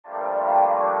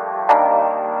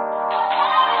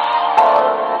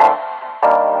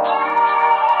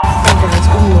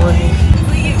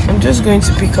just going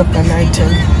to pick up an item,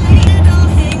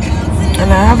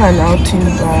 and I have an outing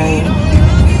by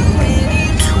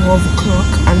 12 o'clock,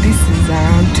 and this is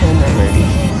around 10 already.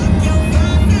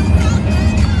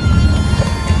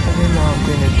 I don't know how I'm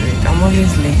going to do it. I'm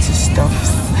always late to stuff.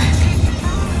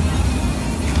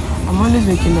 I'm always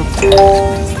waking up to it.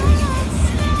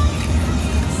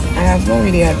 I have not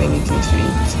really had anything to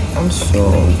eat. I'm so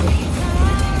hungry.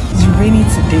 It's rainy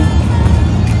today.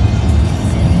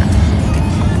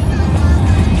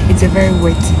 It's a very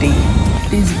wet day.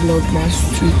 This Vlogmas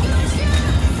too.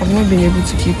 I've not been able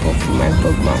to keep up with my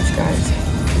Vlogmas, guys.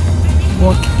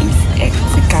 Work is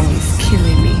hectic and it's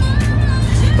killing me.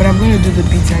 But I'm going to do the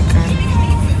bits I can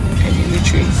and the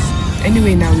retrace.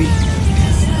 Anyway, now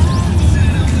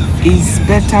it's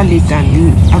better late than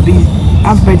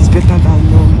I've read it's better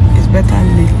than none. It's better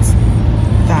late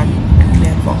than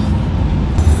never.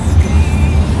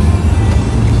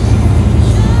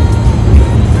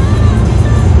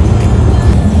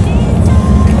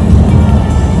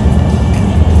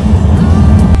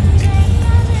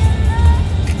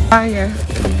 Yeah.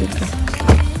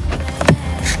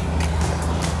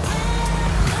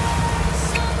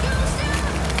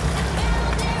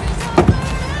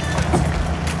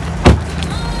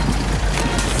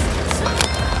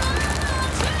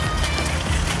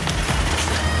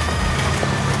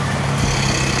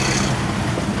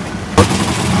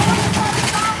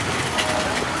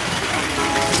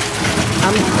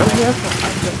 I'm here for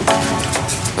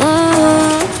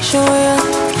show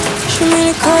me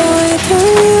the car when you turn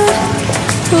me on.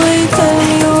 The way you tell me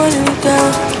you want me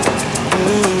down.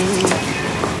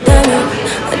 Damn it,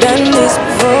 I've done this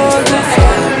before.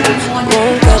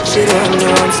 Won't catch it on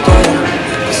your own style.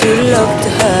 'Cause you love to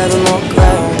have a more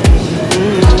crowd.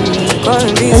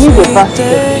 Gonna be sweet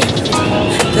day.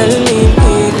 Telling me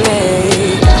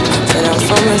late. But I'm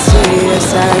from a city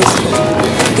that's ice.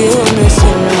 Give me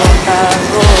missing in my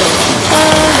power.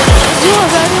 You a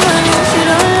bad man, she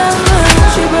don't love me.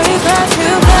 She break out,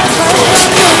 feel bad, but she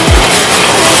don't know.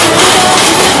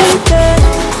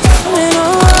 I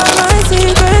know all my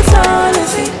secrets,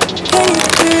 honestly. Can you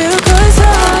be real? 'Cause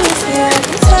honestly, I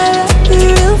can tell that you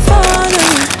real fond of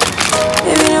me.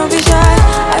 Baby, don't be shy.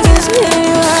 I can see in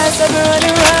your eyes. I've been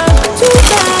running around. Too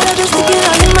bad, I just think it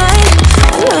on your mind.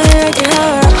 I know you like it how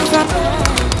I rock it from.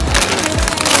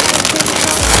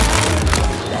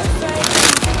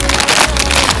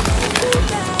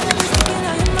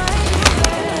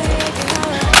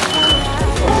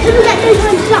 Can we let those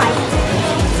ones fly?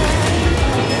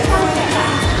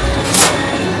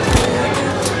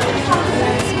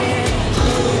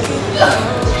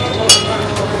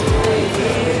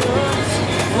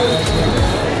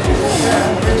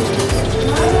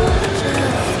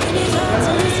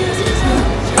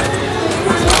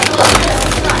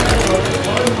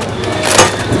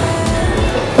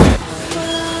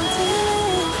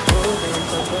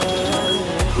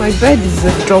 My bed is a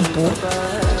double,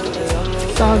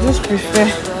 so I'll just prefer.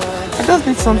 I just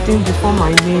need something before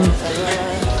my name,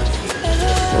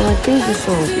 so I think this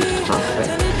one will be perfect.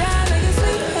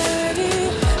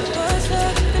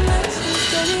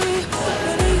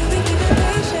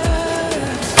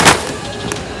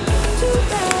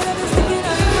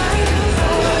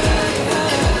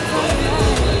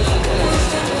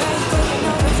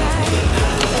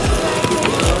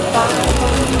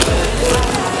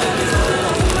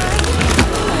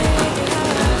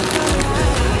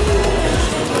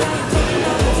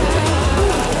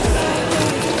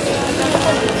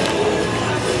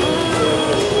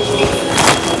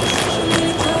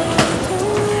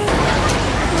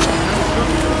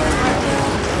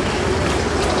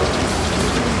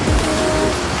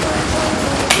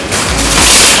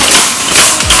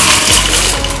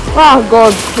 Oh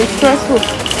God, it's stressful.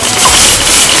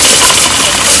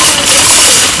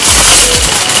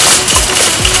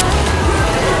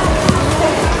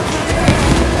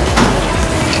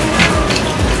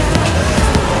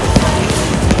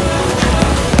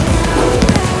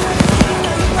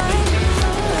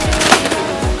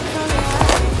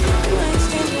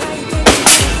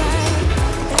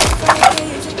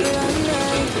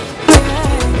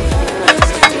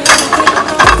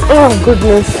 Oh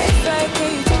goodness.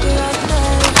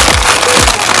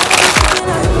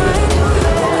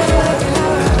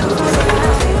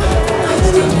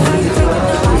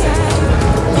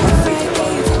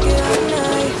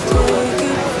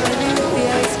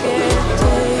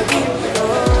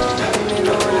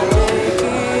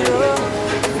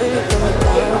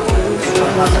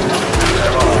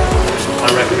 I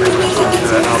recommend we come to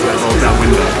the outlet roll down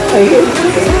window.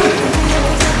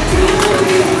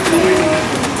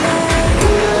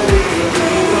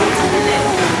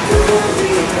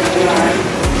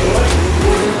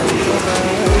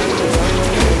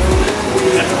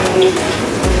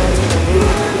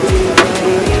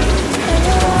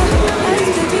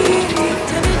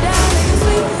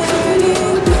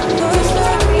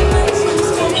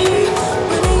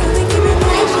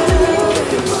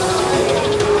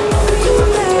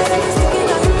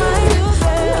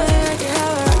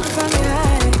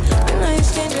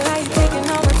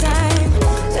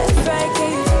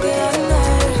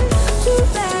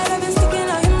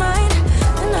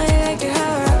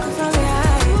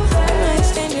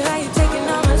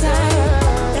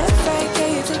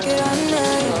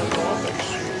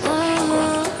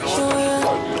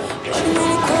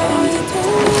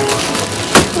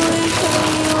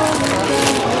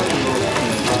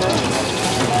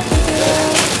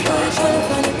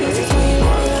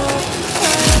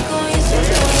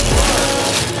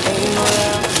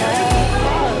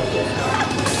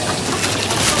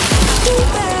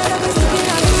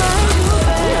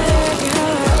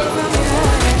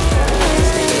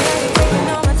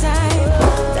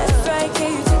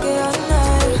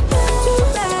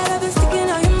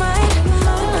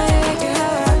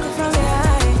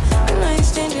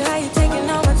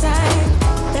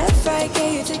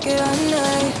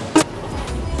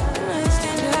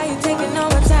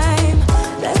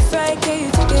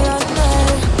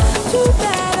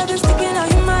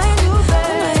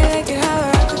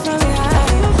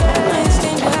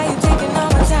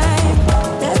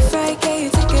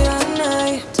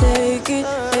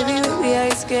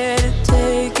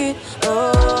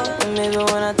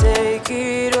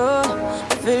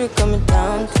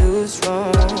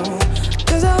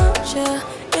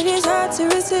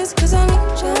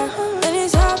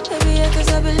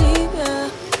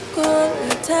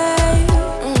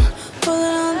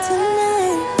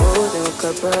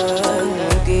 cuppa.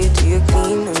 Get to you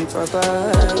clean and proper.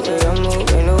 Yeah, I'm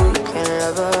moving a weekend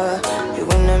lover. You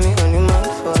gonna me on your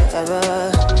mind forever.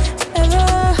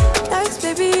 Ever, thanks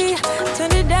baby.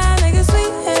 Turn it down like a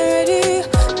sweet and ready.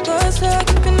 Go slow,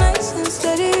 keep it nice and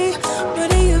steady. Know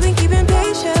that you've been keeping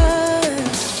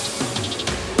patience.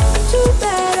 Too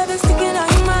bad I've been sticking on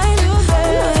your mind. I know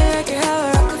you like it how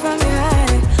I rock it from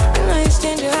behind. I know you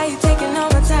stand how you taking all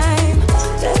my time.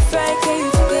 Left, right, can you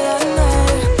took it all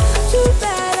night. Too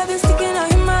bad I've been sticking on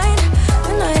your mind.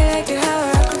 I know you like it how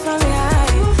I rock it from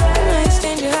behind. I know you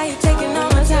stand how you taking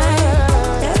all my time.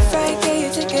 Left, right, can you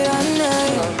take it all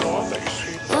night.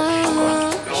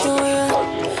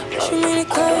 Show me the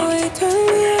color where you turn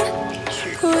me on.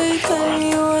 Where you telling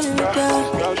me you want it down.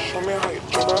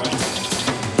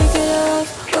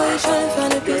 Why you tryna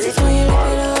find the pieces when you rip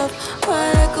it off? Why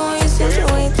I like it when you sit it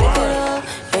when you take it off?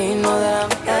 And you know that I'm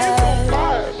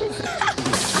bad.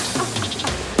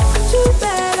 Too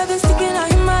bad I've been sticking on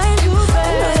your mind. I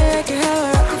know you like it how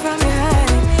I rock it from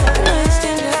behind. I know you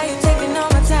stand how you taking all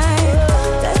my time.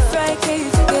 Left, right, can you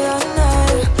take it all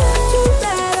night? Too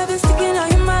bad I've been sticking on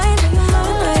your mind. I know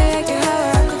you like it how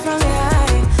I rock it from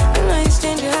behind. I know you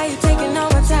stand how you taking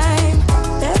all my time.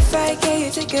 Left, right, can you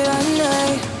take it all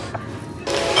night?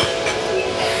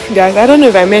 Guys, I don't know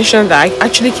if I mentioned that I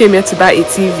actually came here to buy a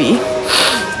TV.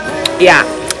 Yeah,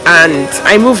 and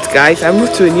I moved, guys. I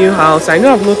moved to a new house. I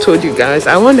know I've not told you guys.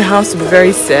 I want the house to be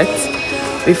very set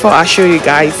before I show you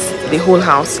guys the whole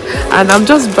house. And I'm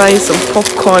just buying some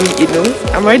popcorn, you know.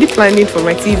 I'm already planning for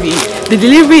my TV. The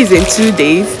delivery is in 2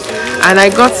 days, and I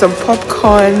got some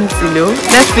popcorn, you know,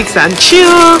 Netflix and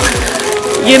chill,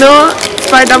 you know,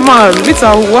 Spider-Man. Which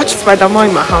I'll watch Spider-Man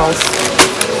in my house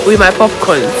with my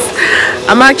popcorns.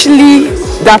 I'm actually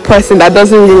that person that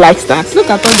doesn't really like snacks. Look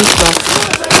at all these snacks.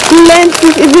 Plenty.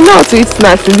 If you know how to eat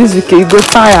snacks in this UK, you go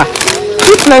tire.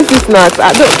 Eat plenty snacks.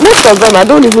 Most of them I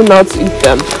don't even know how to eat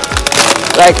them.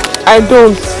 Like I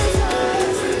don't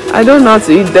know how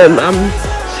to eat them.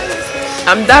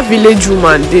 I'm that village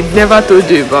woman they never told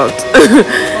you about.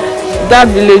 That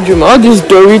village woman. All these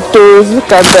Doritos. Look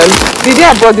at them. The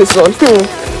day I bought this one,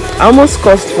 I almost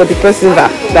cursed for the person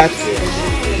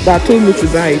that told me to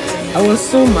buy it. I was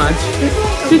so mad.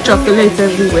 See chocolate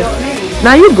everywhere.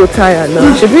 Now you go tired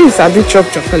now. Shebi is a bit chop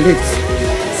chocolate.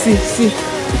 See.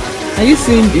 Are you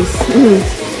seeing this?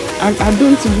 I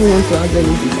don't even want to have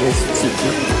any business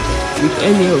with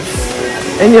any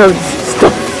of this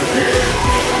stuff.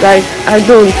 Like I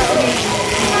don't.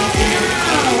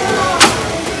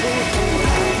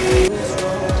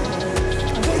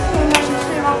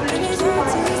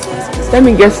 Let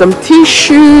me get some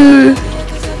tissue.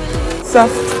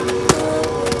 Soft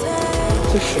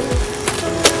tissue.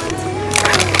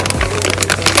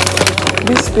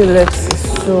 These fillets is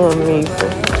so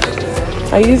amazing.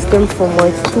 I use them for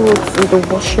my clothes in the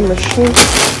washing machine.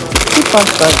 Too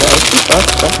pasta, guys. Too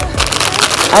pasta.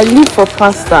 I live for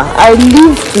pasta. I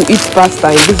live to eat pasta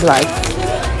in this life.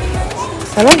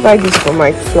 Can I buy this for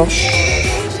my flush?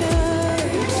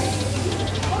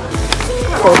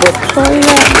 For the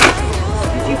toilet.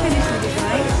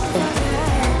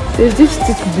 There's this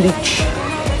thick bleach.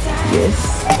 Yes.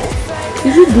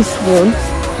 Is it this one?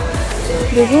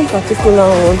 There's one particular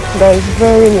one that is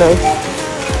very nice.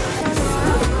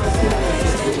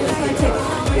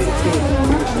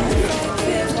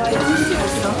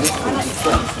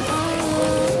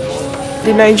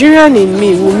 The Nigerian in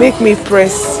me will make me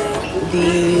press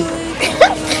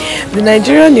the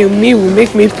Nigerian in me will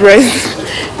make me press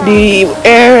the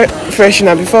air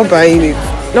freshener before buying it.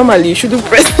 Normally you shouldn't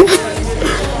press it.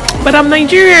 But I'm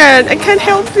Nigerian. I can't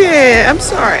help it. I'm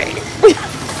sorry.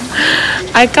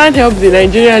 I can't help the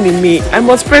Nigerian in me. I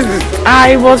must press it.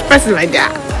 I must press it like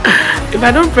that. If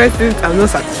I don't press it, I'm not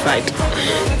satisfied.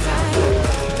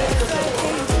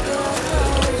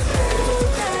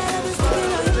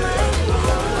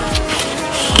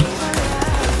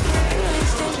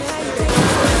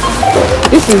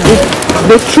 This is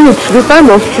the truth, the time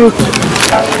of truth.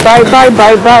 Bye.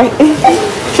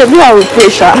 Should be our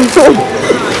pressure.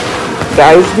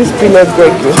 Guys, this peanut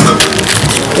burger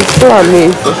is so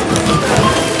amazing.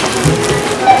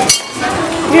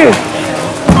 Yeah.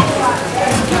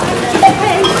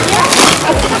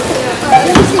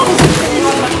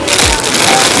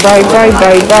 Bye.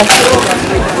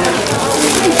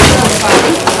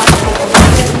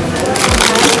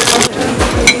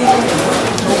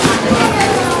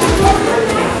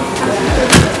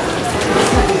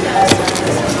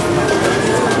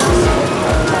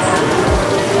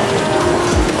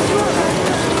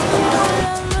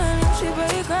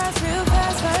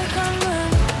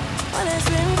 When I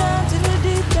swim down to the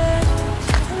deep end,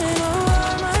 and I know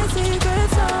all my secrets.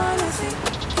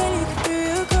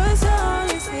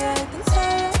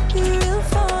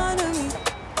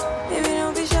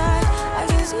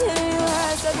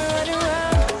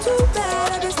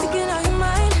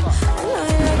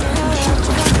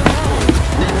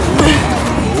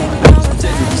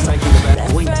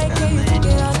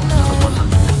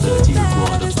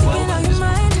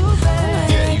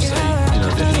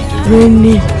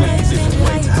 raining.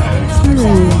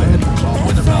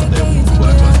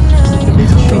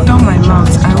 With all my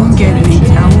mouth, I won't get late.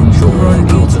 I won't run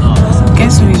late.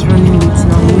 Guess who is running late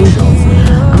now? Me.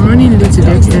 I'm running late to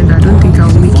the extent I don't think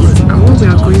I'll make it. And what we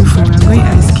are going for, we're going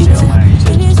ice skating.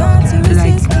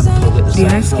 Like the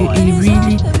ice skate, it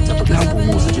really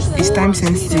it's time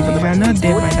sensitive. If we're not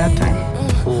there by that time,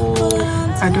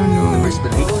 I don't know.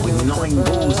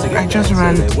 I just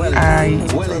ran.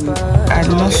 I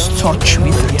lost touch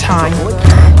with time.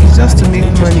 It's just to make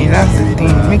money. That's the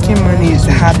thing. Making money is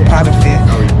the hard part of it.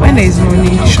 When there is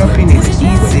money, shopping is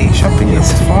easy. Shopping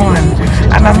is fun.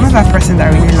 And I'm not that person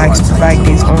that really likes to buy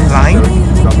things online.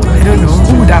 I don't know.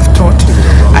 Who would have thought?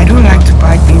 I don't like to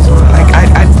buy things online.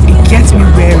 It gets me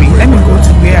wary. Let me go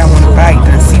to where I want to buy it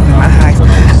and see with my eyes.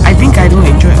 I think I don't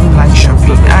enjoy online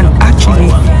shopping. And actually,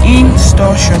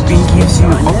 in-store shopping gives you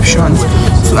options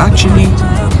to actually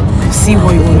see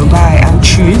what you want to buy and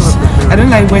choose. I don't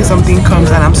like when something comes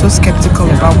and I'm so skeptical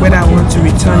about whether I want to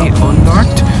return it or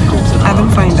not. I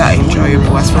don't find that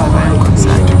enjoyable as far as I am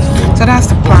concerned. So that's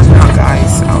the plan now,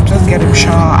 guys. I'll just get a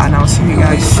shower and I'll see you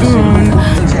guys soon.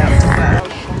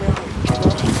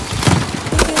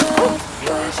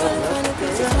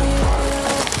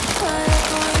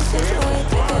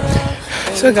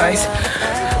 So guys,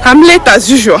 I'm late as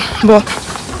usual, but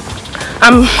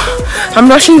I'm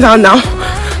rushing down now.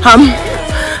 I'm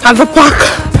at the park.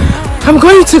 I'm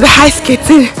going to the ice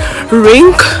skating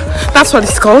rink. That's what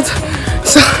it's called.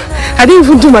 So I didn't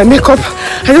even do my makeup.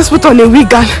 I just put on a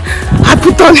wig and I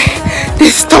put on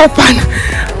this top and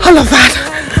all of that.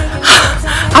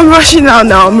 I'm rushing out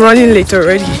now. I'm running late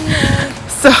already.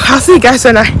 So I'll see you guys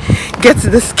when I get to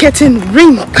the skating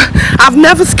rink. I've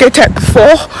never skated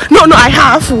before. No, I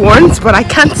have once, but I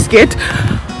can't skate.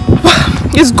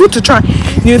 It's good to try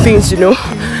new things, you know.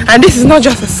 And this is not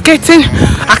just a skating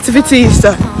activity, it's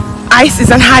the ice is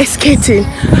an ice skating.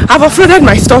 I've offloaded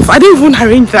my stuff. I didn't even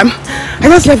arrange them. I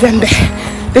just left them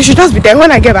there. They should just be there.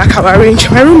 When I get back, I'll arrange.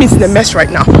 My room is in a mess right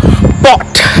now,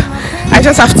 but I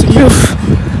just have to move.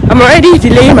 I'm already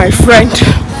delaying my friend.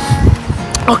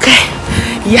 Okay,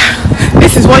 yeah,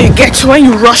 this is what you get when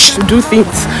you rush to do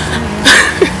things.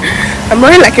 I'm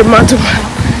running like a madman.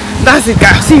 That's it,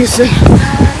 guys. See you soon.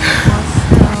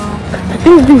 I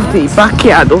think this is the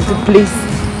backyard of the place,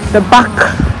 the back,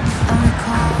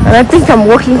 and I think I'm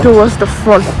walking towards the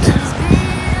front.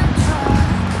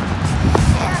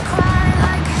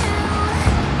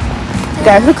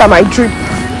 Guys, look at my drip.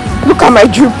 Look at my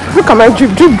drip. Look at my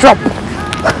drip. Drip drop.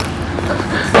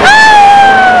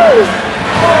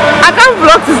 I can't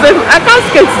vlog to save. I can't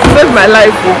skate to save my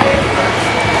life.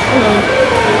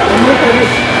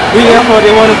 We here for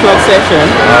the 1 o'clock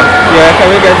session. Yeah, can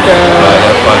we get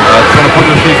that's fine. I just want to put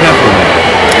your shoes here for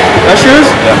me. our shoes?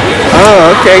 Yeah.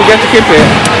 Oh, okay, you get to keep it.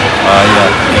 Yeah.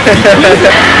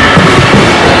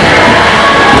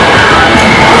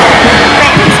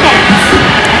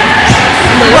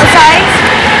 What size?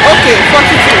 Okay,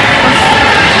 42.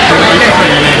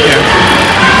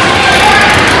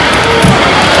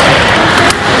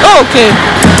 Okay.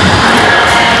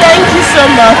 Thank you so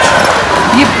much.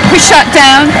 You push that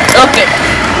down. Okay.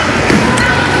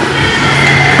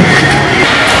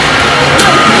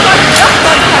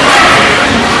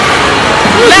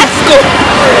 Let's go.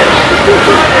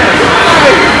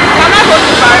 Can I go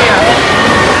to barrier?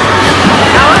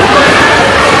 I want to go.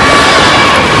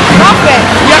 Perfect.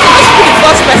 You're supposed to be the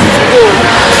first person to go.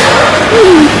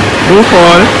 Don't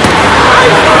fall.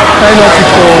 Try not to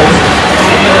fall.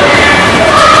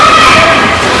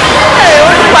 Hey,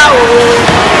 wow.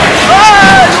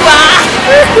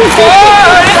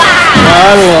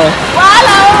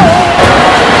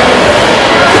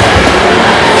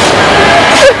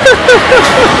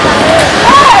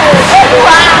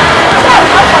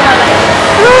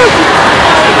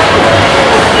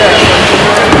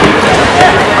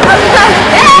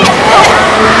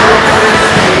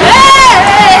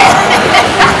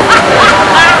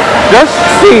 Just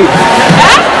see.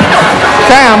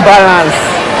 Try and balance.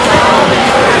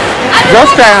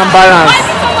 Just try and balance.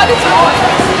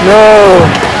 No.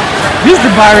 Use the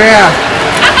barrier.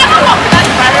 I cannot walk without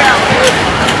the barrier.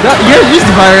 Yes, use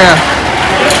the barrier.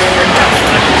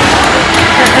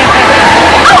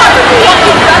 I want to be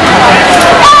walking without the barrier.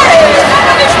 Hey,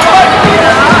 somebody's calling me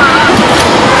now.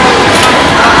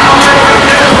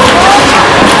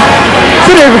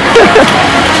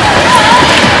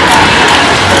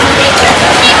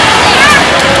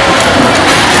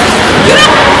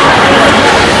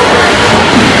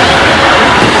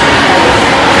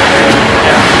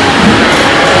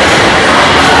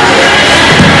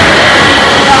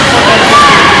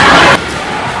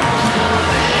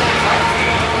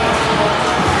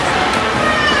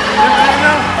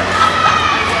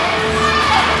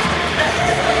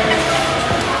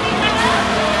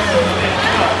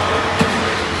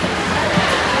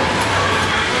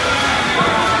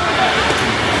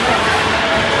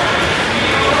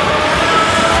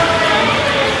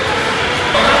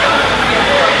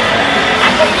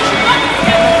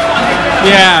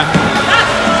 Yeah.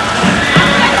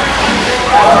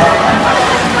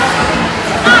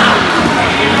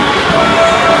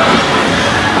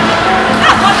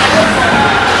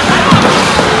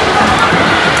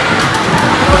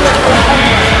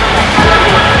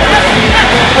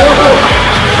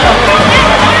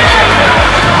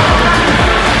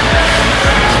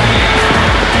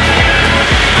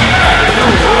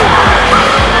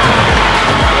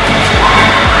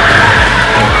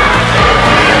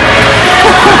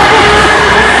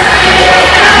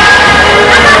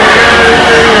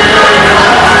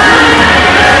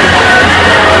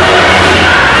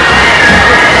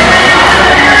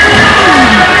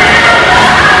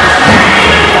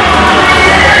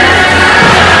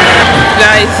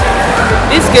 Guys,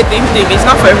 this skating thing is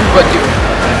not for everybody.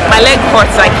 My leg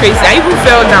hurts like crazy. I even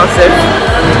fell down, sir.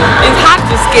 It's hard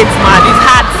to skate, man. It's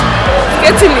hard.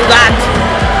 Skating is hard.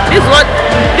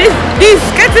 This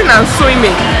skating and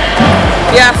swimming.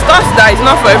 There are stuff that is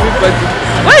not for everybody.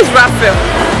 Where is Raphael?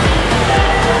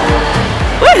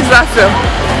 Where is Raphael?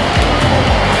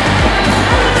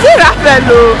 See Raphael,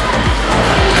 though.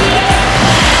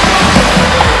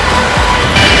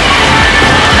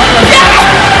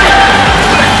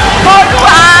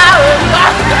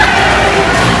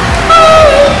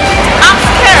 I'm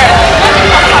scared.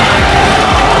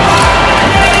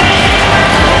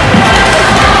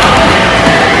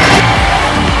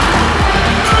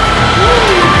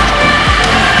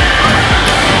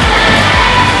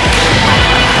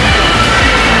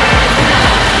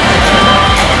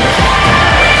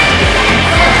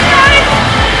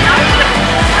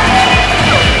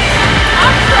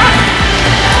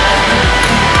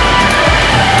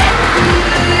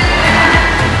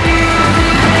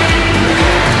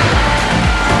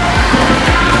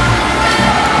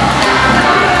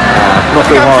 Not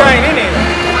so hard. Trying, innit?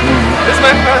 This is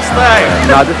my first time.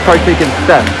 Nah, just try taking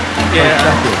steps. Yeah.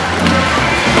 That's it.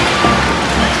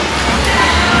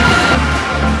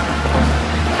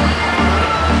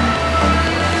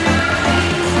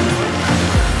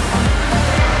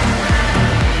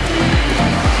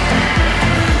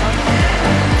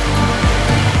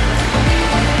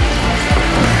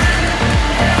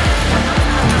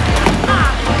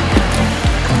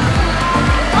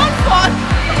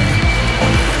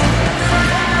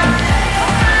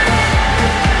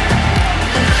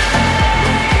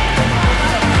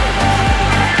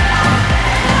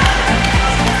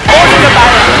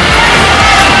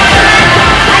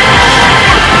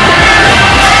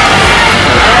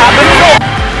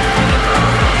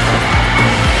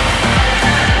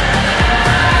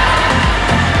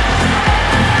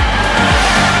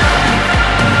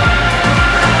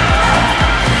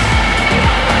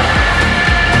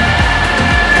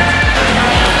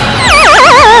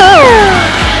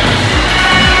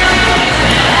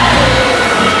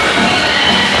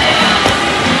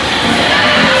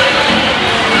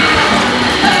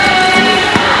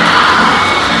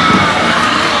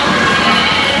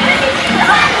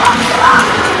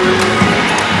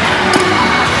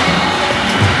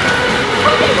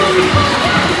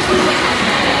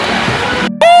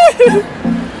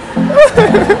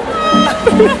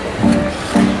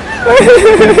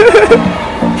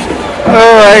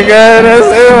 Oh my god, that's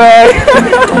so bad.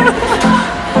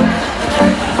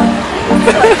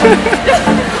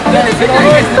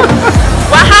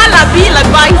 Wahala be like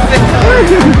bicycle.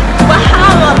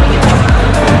 Wahala be.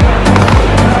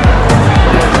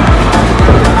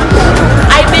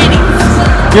 I made it.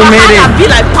 You made Wahala it. be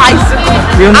like bicycle.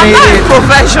 You I'm made not it. a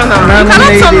professional. Mama You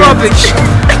cannot made talk it. rubbish.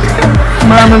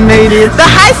 Mama made it. The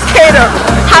high skater.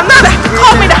 I'm not.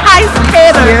 Call me the high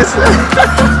skater. Yes.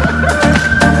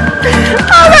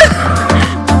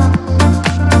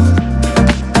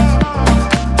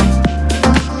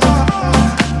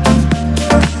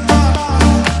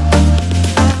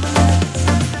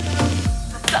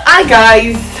 Hi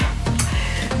guys.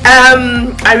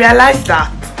 I realized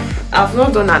that I've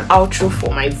not done an outro for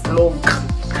my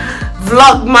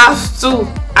Vlogmas 2.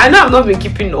 I know I've not been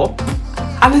keeping up,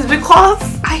 and it's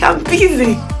because I am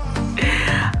busy.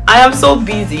 I am so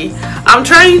busy. I'm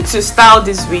trying to style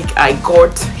this wig I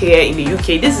got here in the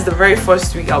UK. This is the very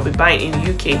first wig I'll be buying in the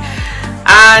UK,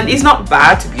 and it's not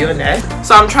bad, to be honest.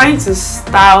 So I'm trying to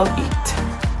style it,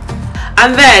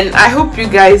 and then I hope you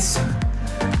guys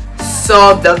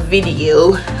saw the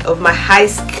video of my high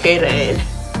skating.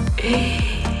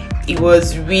 It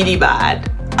was really bad.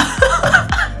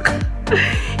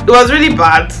 It was really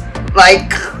bad.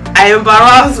 Like, I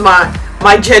embarrassed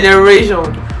my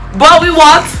generation, but we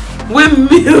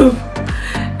move.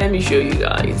 Let me show you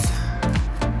guys.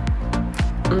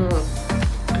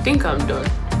 I think I'm done.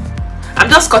 I'm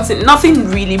just cutting, nothing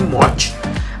really much.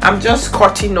 I'm just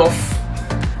cutting off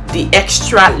the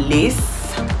extra lace.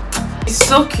 It's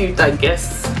so cute, I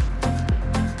guess.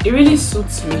 It really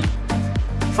suits me.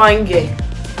 Fine girl.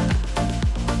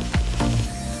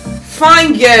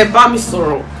 Fine girl,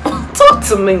 Bamisoro. Talk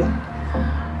to me.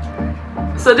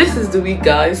 So this is the wig,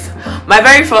 guys. My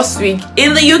very first wig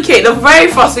in the UK. The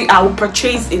very first wig I will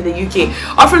purchase in the UK.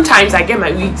 Oftentimes I get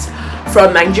my wigs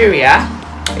from Nigeria.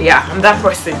 Yeah, I'm that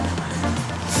person.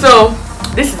 So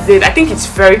this is it. I think it's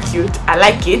very cute. I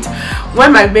like it.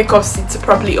 When my makeup sits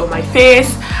properly on my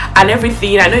face and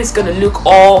everything, I know it's gonna look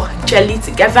all jelly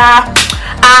together.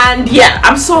 And yeah,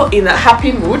 I'm so in a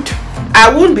happy mood. I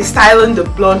won't be styling the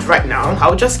blonde right now.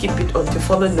 I'll just keep it on to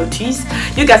further notice.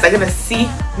 You guys are gonna see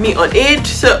me on it,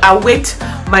 so I'll wait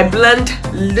my blonde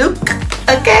look.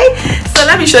 Okay, so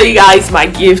let me show you guys my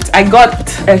gift. I got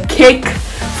a cake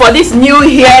for this new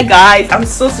year, guys. I'm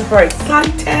so super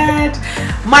excited.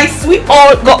 My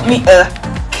sweetheart got me a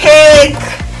cake.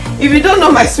 If you don't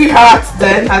know my sweetheart,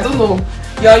 then I don't know,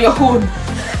 you're your own.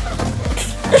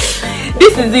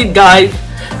 This is it, guys.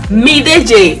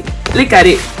 J. Look at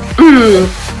it.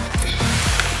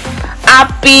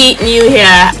 Happy New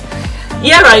Year.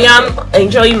 Here I am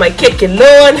enjoying my cake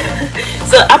alone.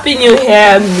 So happy New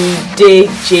Year,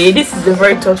 J. This is a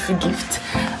very thoughtful gift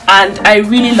and I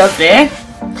really love it.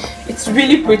 It's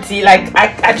really pretty. Like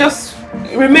I just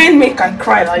remain make I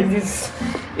cry like this.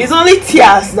 It's only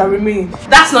tears that remain.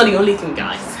 That's not the only thing,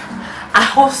 guys.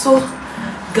 I also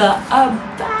got a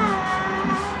bag.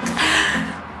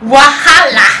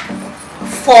 Wahala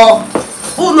for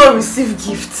who no receive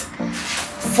gift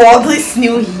for this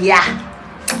new year.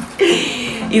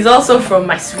 It's also from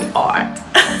my sweetheart.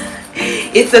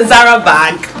 It's a Zara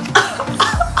bag.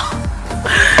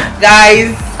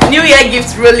 Guys, new year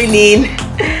gifts rolling in.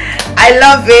 I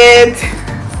love it.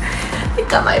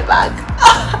 Look at my bag.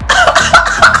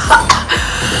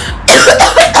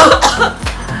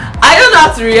 I don't know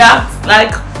how to react.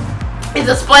 Like, it's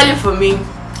a spoiling for me.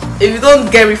 If you don't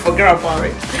get me, forget about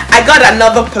it. I got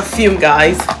another perfume,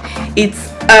 guys. It's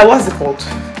what's it called?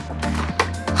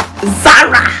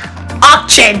 Zara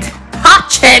Orchid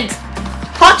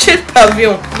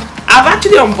perfume. I've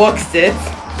actually unboxed it.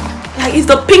 Like, it's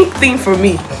the pink thing for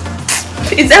me.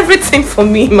 It's everything for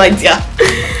me, my dear.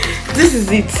 This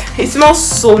is it. It smells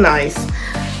so nice.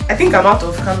 I think I'm out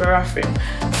of camera frame.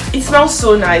 It smells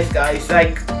so nice, guys.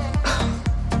 Like,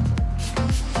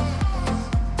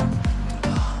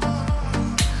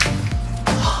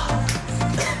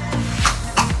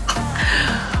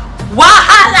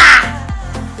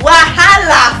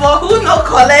 wahala for who no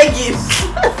collect gifts.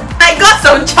 I got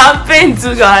some champagne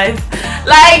too, guys.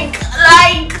 Like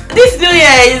this new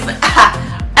year is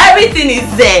everything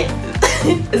is there.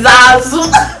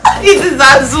 Zazu. It is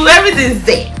Zazu. Everything is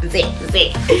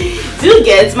there. Do you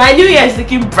get? My new year is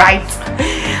looking bright.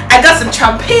 I got some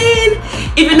champagne.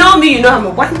 If you know me, you know I'm a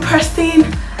wine person.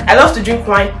 I love to drink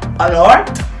wine a lot.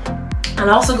 And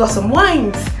I also got some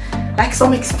wines. Like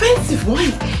some expensive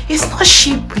wine. It's not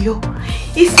cheap, yo.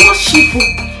 It's not cheap.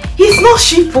 It's not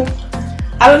cheap.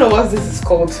 I don't know what this is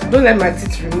called. Don't let my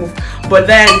teeth remove. But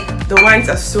then the wines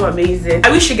are so amazing. I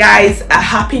wish you guys a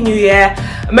happy new year,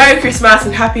 Merry Christmas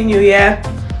and Happy New Year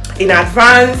in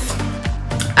advance.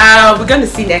 We're gonna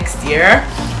see next year,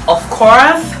 of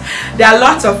course. There are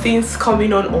lots of things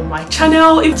coming on my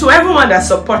channel. If to everyone that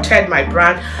supported my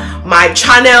brand, my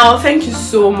channel, thank you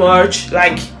so much.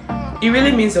 Like, it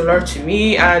really means a lot to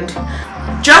me. And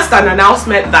just an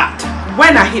announcement that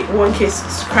when I hit 1K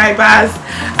subscribers,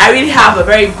 I really have a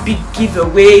very big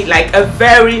giveaway, like a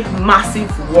very massive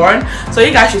one. So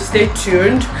you guys should stay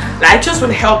tuned. Like, I just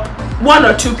want to help 1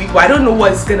 or 2 people. I don't know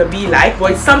what it's gonna be like,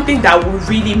 but it's something that will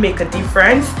really make a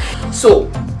difference. So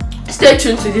stay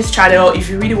tuned to this channel if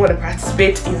you really want to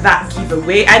participate in that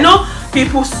giveaway. I know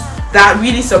people that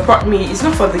really support me, it's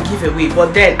not for the giveaway,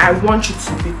 but then I want you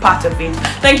to be part of it.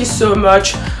 Thank you so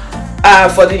much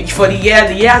for the year.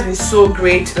 The year has been so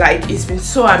great. Like, it's been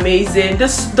so amazing.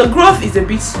 The growth is a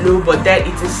bit slow, but then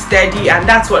it is steady, and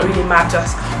that's what really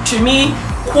matters to me.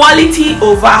 Quality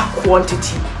over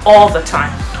quantity all the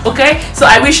time. Okay, so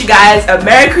I wish you guys a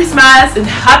Merry Christmas and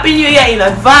Happy New Year in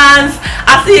advance.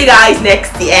 I'll see you guys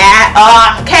next year.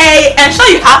 Okay, and sure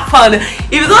you have fun.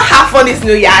 If you don't have fun this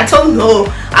new year, I don't know,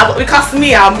 because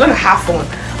me, I'm gonna have fun.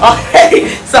 Okay,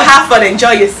 so have fun,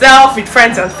 enjoy yourself with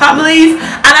friends and families,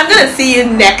 and I'm gonna see you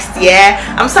next year.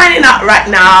 I'm signing out right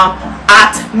now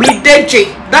at @midday.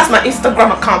 That's my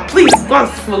Instagram account. Please go and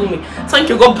follow me. Thank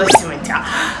you. God bless you, my dear.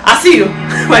 I'll see you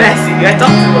when I see you. I talk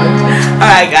too much.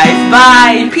 Alright, guys,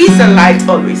 bye. Peace and light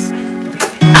always.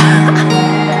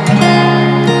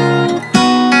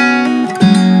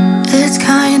 It's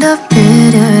kind of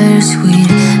bitter.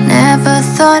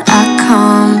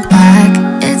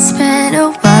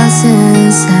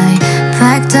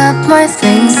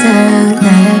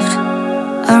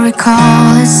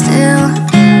 recall it still.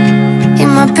 In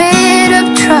my beat up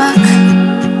truck,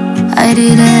 I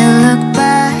didn't look